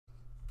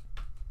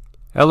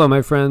Hello,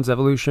 my friends,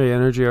 Evolutionary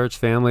Energy Arts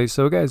family.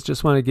 So, guys,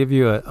 just want to give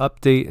you an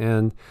update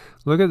and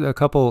look at a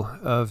couple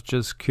of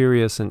just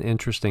curious and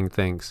interesting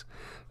things.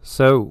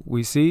 So,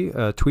 we see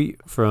a tweet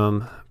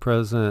from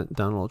President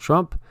Donald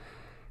Trump.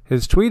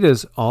 His tweet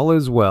is, "All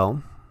is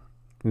well.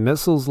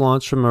 Missiles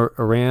launched from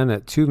Iran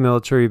at 2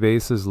 military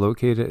bases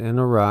located in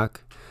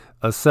Iraq.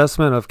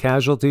 Assessment of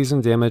casualties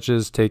and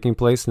damages taking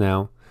place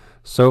now.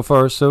 So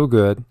far, so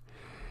good.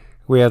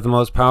 We have the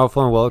most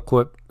powerful and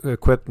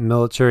well-equipped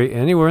military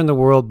anywhere in the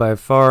world by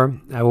far.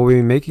 I will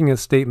be making a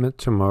statement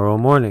tomorrow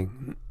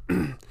morning."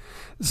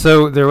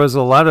 So there was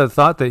a lot of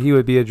thought that he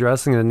would be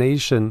addressing the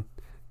nation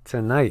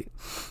tonight.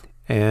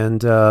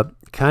 And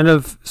kind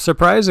of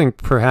surprising,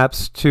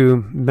 perhaps,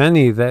 to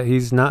many that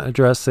he's not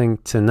addressing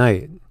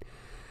tonight.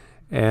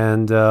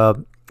 And,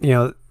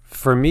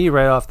 for me,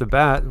 right off the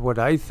bat, what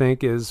I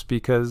think is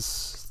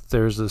because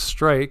there's a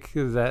strike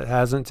that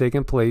hasn't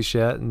taken place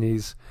yet, and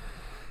he's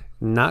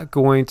not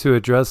going to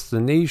address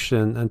the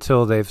nation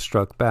until they've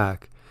struck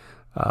back.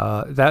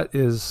 That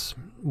is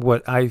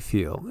what I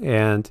feel.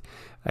 And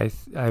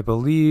I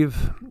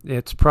believe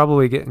it's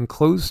probably getting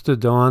close to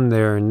dawn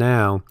there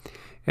now.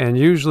 And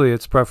usually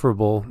it's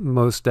preferable,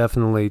 most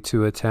definitely,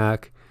 to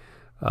attack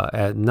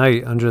at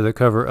night, under the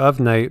cover of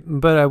night.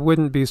 But I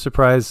wouldn't be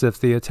surprised if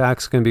the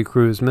attacks can be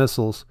cruise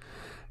missiles.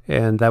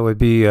 And that would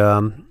be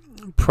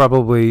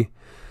probably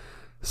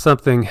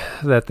something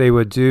that they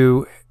would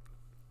do,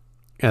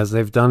 as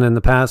they've done in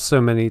the past so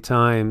many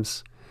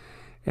times.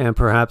 And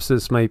perhaps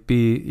this might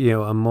be,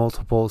 a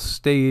multiple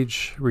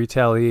stage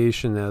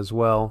retaliation as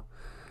well,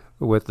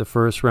 with the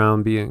first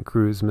round being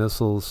cruise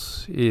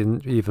missiles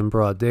in even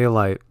broad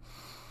daylight.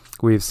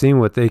 We've seen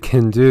what they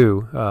can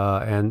do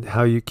and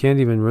how you can't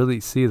even really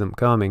see them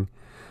coming.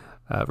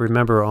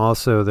 Remember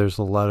also, there's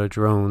a lot of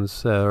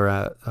drones that are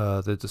at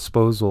the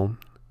disposal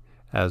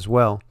as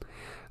well.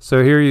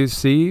 So here you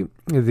see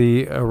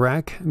the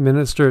Iraq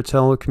Minister of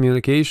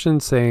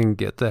Telecommunications saying,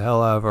 "Get the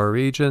hell out of our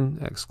region!"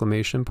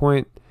 Exclamation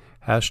point.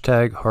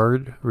 Hashtag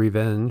hard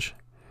revenge.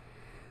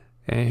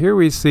 And here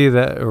we see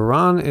that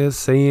Iran is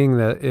saying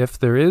that if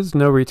there is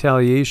no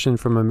retaliation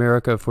from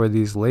America for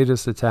these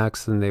latest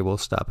attacks, then they will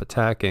stop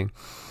attacking.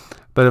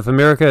 But if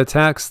America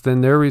attacks,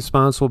 then their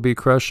response will be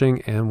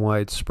crushing and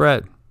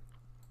widespread.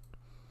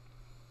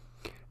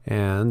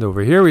 And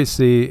over here we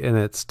see in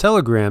its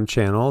Telegram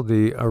channel,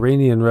 the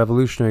Iranian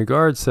Revolutionary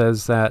Guard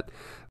says that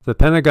the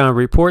Pentagon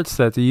reports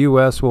that the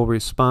U.S. will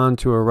respond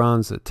to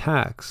Iran's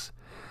attacks.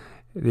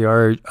 The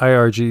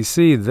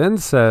IRGC then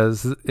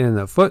says in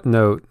a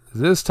footnote,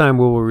 "This time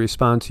we will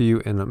respond to you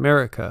in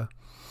America."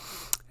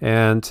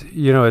 And,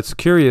 it's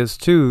curious,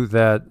 too,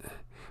 that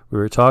we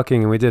were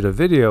talking and we did a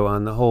video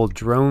on the whole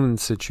drone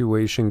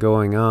situation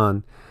going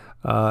on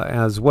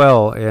as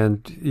well.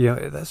 And,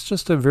 that's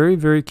just a very,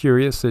 very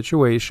curious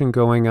situation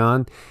going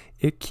on.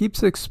 It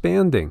keeps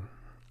expanding.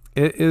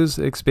 It is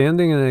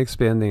expanding and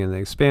expanding and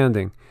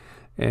expanding.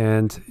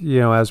 And,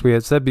 as we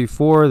had said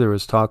before, there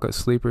was talk of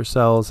sleeper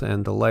cells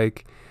and the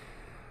like.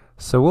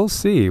 So we'll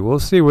see. We'll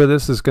see where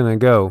this is going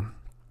to go.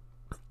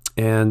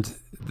 And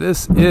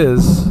this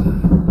is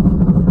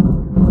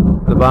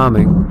the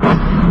bombing.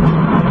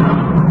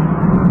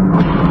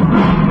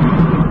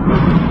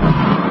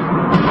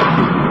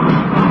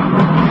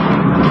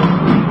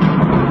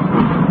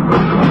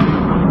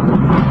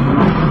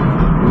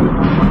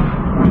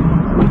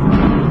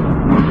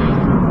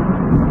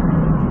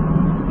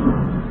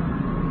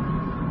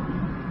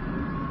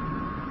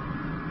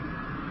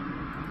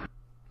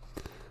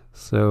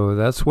 So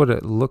that's what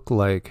it looked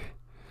like.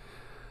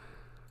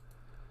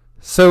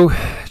 So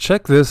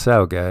check this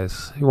out,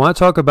 guys. You want to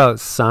talk about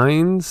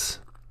signs?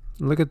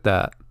 Look at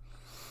that.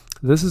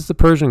 This is the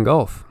Persian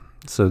Gulf.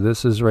 So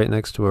this is right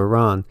next to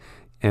Iran.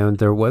 And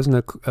there was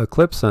an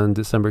eclipse on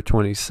December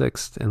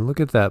 26th. And look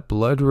at that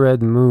blood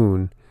red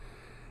moon.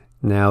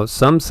 Now,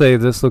 some say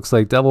this looks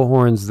like devil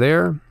horns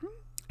there.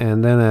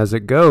 And then as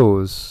it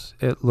goes,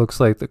 it looks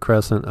like the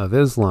Crescent of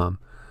Islam.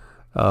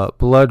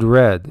 Blood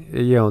red,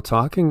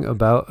 talking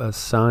about a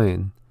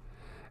sign,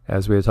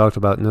 as we had talked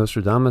about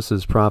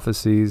Nostradamus's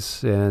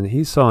prophecies, and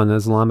he saw an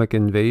Islamic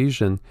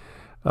invasion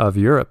of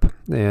Europe,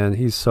 and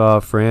he saw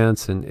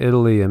France and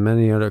Italy and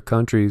many other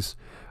countries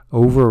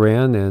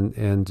overran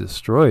and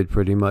destroyed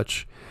pretty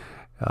much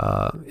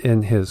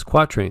in his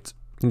quatrains,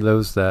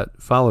 those that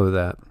follow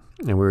that.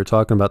 And we were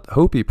talking about the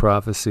Hopi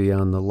prophecy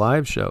on the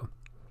live show,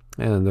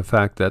 and the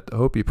fact that the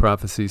Hopi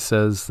prophecy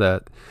says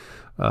that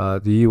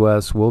the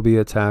U.S. will be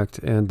attacked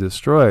and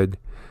destroyed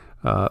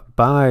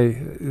by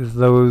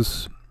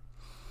those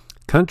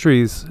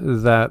countries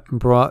that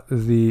brought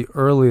the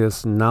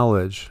earliest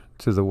knowledge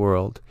to the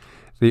world.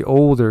 The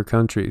older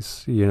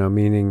countries,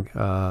 meaning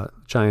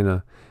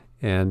China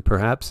and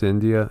perhaps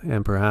India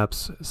and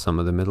perhaps some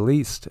of the Middle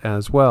East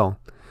as well.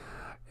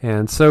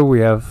 And so we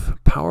have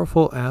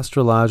powerful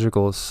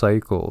astrological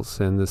cycles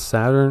and the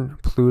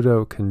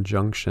Saturn-Pluto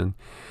conjunction.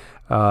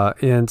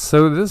 And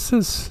so this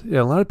is,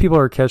 a lot of people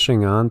are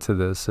catching on to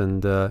this,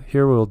 and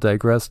here we'll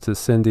digress to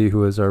Cindy,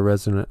 who is our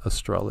resident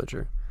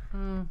astrologer.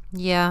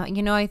 Yeah,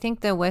 I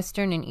think the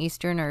Western and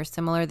Eastern are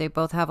similar. They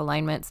both have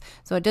alignments,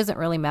 so it doesn't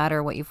really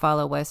matter what you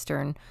follow,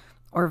 Western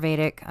or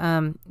Vedic.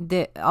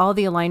 All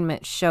the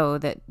alignments show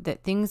that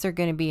things are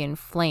going to be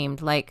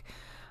inflamed. Like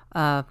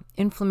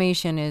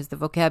inflammation is the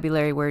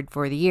vocabulary word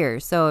for the year.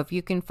 So if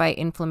you can fight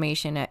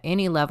inflammation at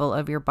any level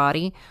of your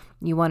body,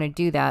 you want to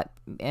do that.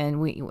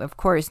 And we, of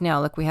course,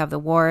 now look, we have the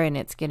war and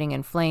it's getting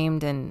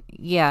inflamed, and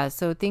yeah,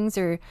 so things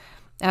are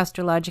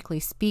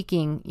astrologically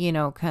speaking,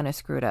 kind of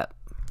screwed up.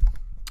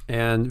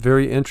 And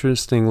very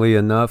interestingly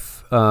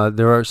enough,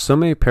 there are so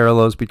many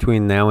parallels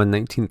between now and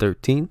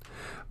 1913,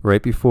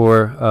 right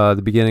before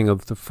the beginning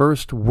of the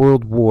First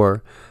World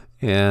War.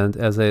 And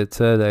as I had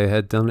said, I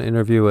had done an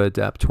interview at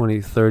Adapt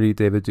 2030,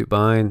 David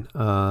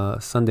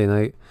Dubine, Sunday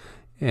night,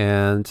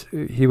 and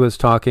he was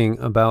talking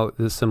about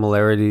the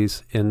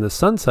similarities in the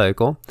sun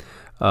cycle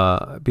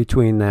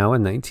between now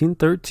and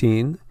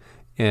 1913.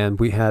 And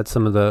we had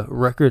some of the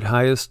record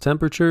highest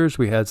temperatures.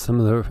 We had some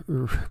of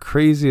the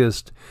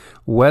craziest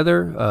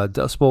weather,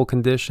 Dust Bowl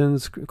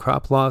conditions,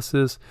 crop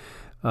losses,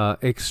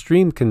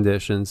 extreme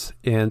conditions.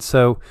 And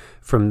so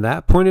from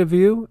that point of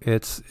view,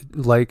 it's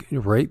like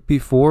right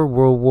before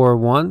World War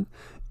I.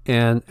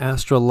 And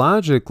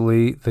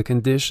astrologically, the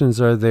conditions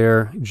are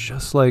there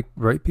just like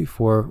right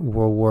before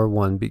World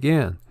War I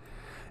began.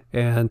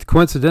 And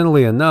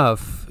coincidentally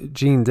enough,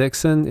 Jean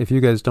Dixon, if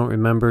you guys don't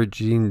remember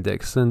Jean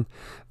Dixon,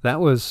 that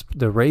was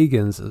the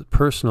Reagan's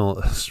personal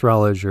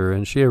astrologer,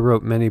 and she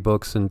wrote many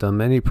books and done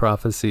many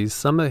prophecies.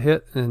 Some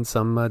hit and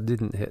some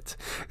didn't hit.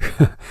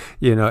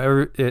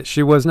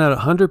 She was not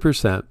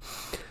 100%.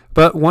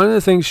 But one of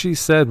the things she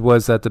said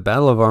was that the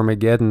Battle of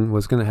Armageddon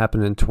was going to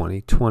happen in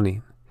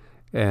 2020.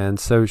 And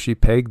so she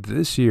pegged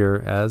this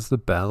year as the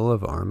Battle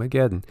of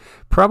Armageddon,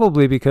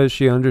 probably because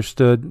she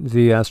understood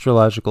the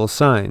astrological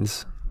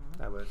signs.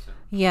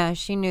 Yeah,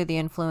 she knew the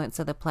influence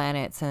of the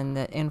planets and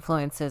the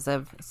influences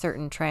of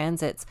certain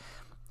transits.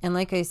 And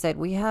like I said,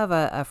 we have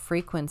a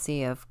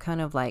frequency of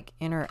kind of like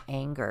inner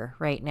anger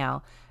right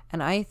now.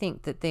 And I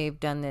think that they've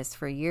done this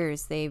for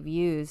years. They've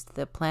used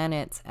the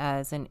planets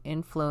as an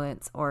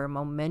influence or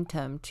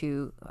momentum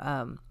to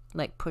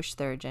like push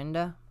their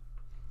agenda.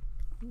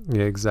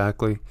 Yeah,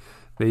 exactly.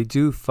 They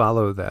do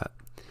follow that.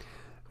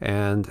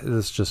 And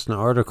this is just an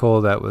article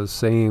that was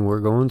saying,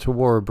 we're going to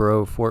war,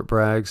 bro. Fort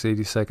Bragg's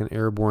 82nd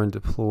Airborne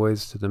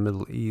deploys to the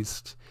Middle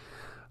East.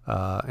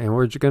 And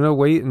we're going to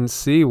wait and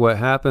see what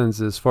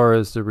happens as far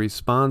as the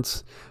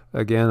response.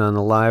 Again, on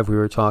the live, we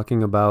were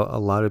talking about a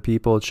lot of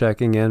people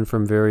checking in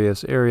from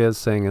various areas,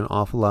 saying an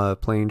awful lot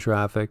of plane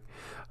traffic.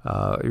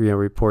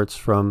 Reports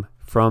from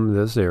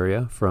this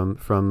area, from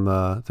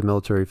the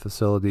military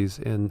facilities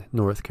in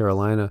North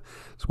Carolina,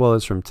 as well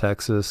as from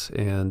Texas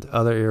and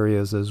other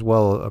areas as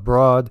well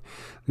abroad,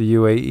 the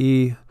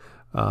UAE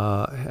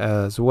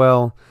as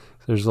well.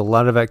 There's a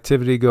lot of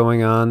activity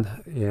going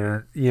on,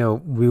 and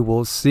we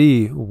will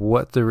see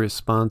what the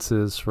response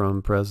is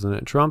from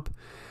President Trump,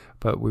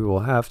 but we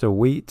will have to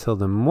wait till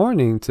the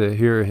morning to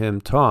hear him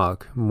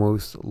talk,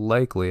 most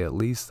likely. At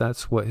least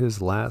that's what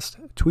his last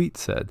tweet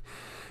said.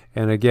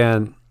 And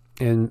again,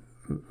 in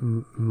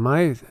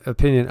my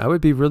opinion, I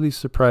would be really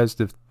surprised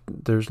if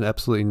there's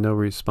absolutely no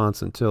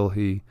response until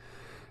he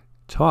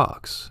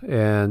talks.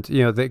 And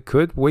they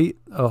could wait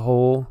a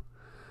whole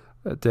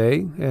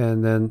day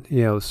and then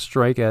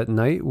strike at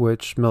night,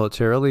 which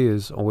militarily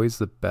is always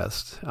the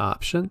best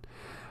option.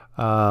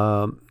 But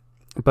are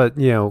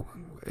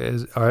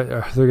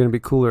there going to be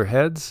cooler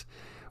heads?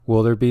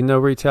 Will there be no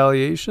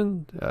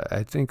retaliation?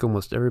 I think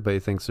almost everybody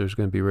thinks there's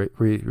going to be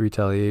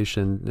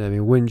retaliation. I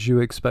mean, wouldn't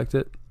you expect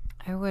it?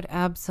 I would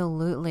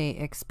absolutely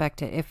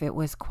expect it. If it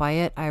was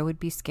quiet, I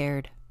would be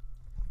scared.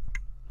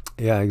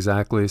 Yeah,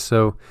 exactly.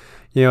 So,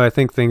 I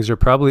think things are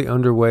probably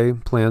underway.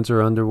 Plans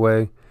are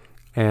underway.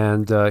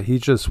 And he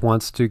just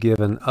wants to give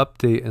an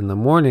update in the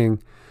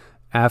morning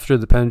after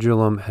the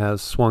pendulum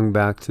has swung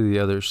back to the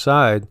other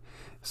side,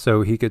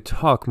 so he could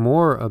talk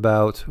more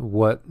about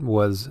what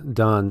was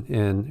done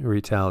in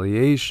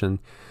retaliation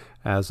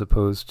as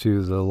opposed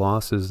to the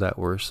losses that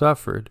were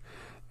suffered.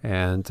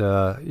 And,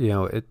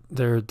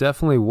 there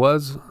definitely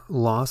was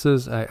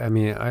losses. I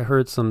mean, I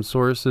heard some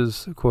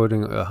sources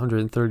quoting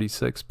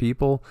 136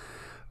 people.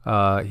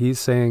 He's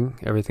saying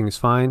everything's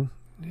fine.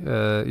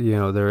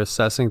 They're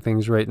assessing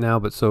things right now,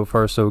 but so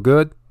far so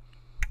good.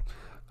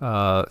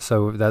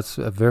 So that's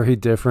a very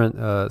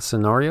different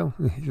scenario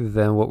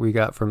than what we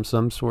got from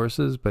some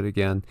sources. But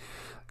again,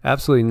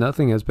 absolutely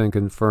nothing has been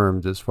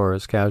confirmed as far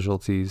as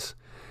casualties.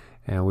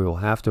 And we will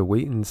have to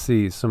wait and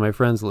see. So my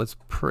friends, let's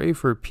pray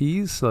for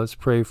peace. Let's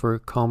pray for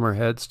calmer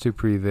heads to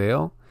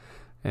prevail.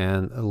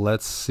 And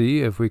let's see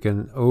if we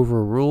can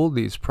overrule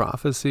these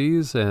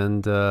prophecies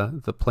and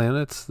the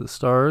planets, the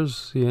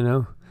stars,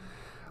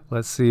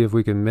 Let's see if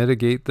we can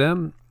mitigate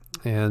them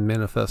and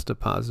manifest a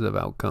positive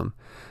outcome.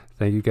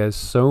 Thank you guys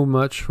so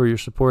much for your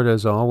support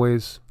as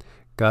always.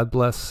 God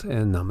bless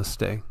and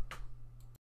namaste.